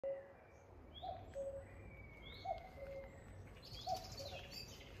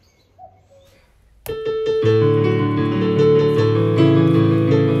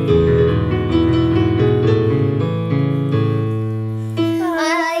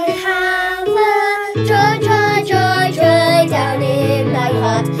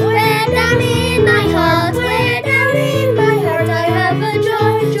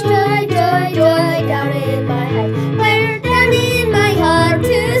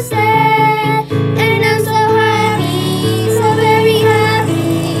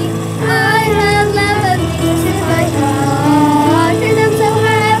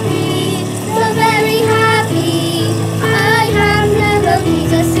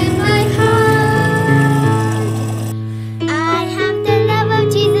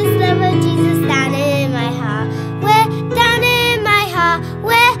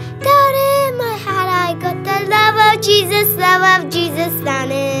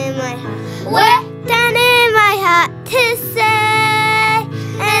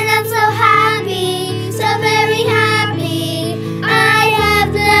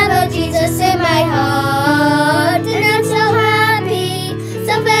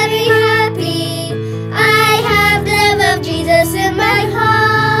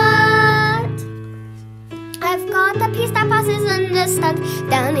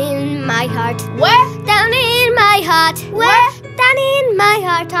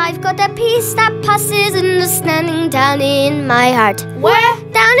heart. I've got a peace that passes understanding down in my heart. Where?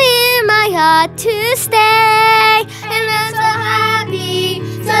 Down in my heart to stay. And I'm so happy,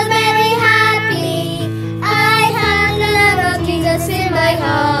 so very happy. I have the love of Jesus in my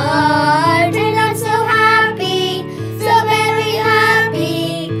heart. And I'm so happy, so very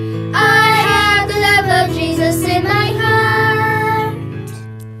happy. I have the love of Jesus in my heart.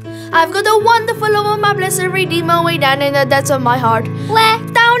 I've got a wonderful love of my blessed Redeemer way down in the depths of my heart. Where?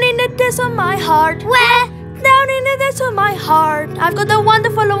 Down in the depths of my heart. Where? Down in the depths of my heart. I've got a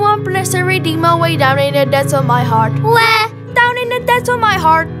wonderful love of my blessed Redeemer way down in the depths of my heart. Where? Down in the depths of my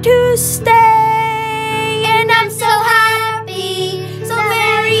heart to stay. And I'm so happy, so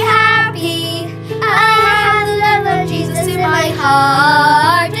very happy. I have the love of Jesus in my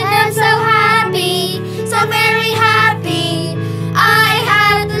heart. And I'm so happy, so very happy. I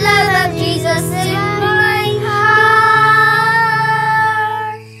have the love of Jesus in my heart.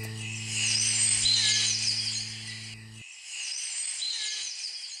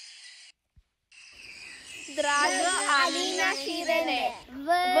 Dragă Alina și Rene,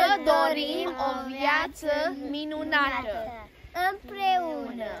 vă dorim o viață minunată.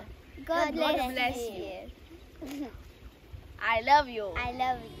 Împreună. God bless you. I love you. I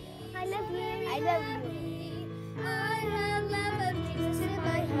love you. I love you. I love you. I have love of Jesus in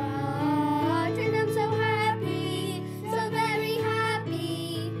my heart.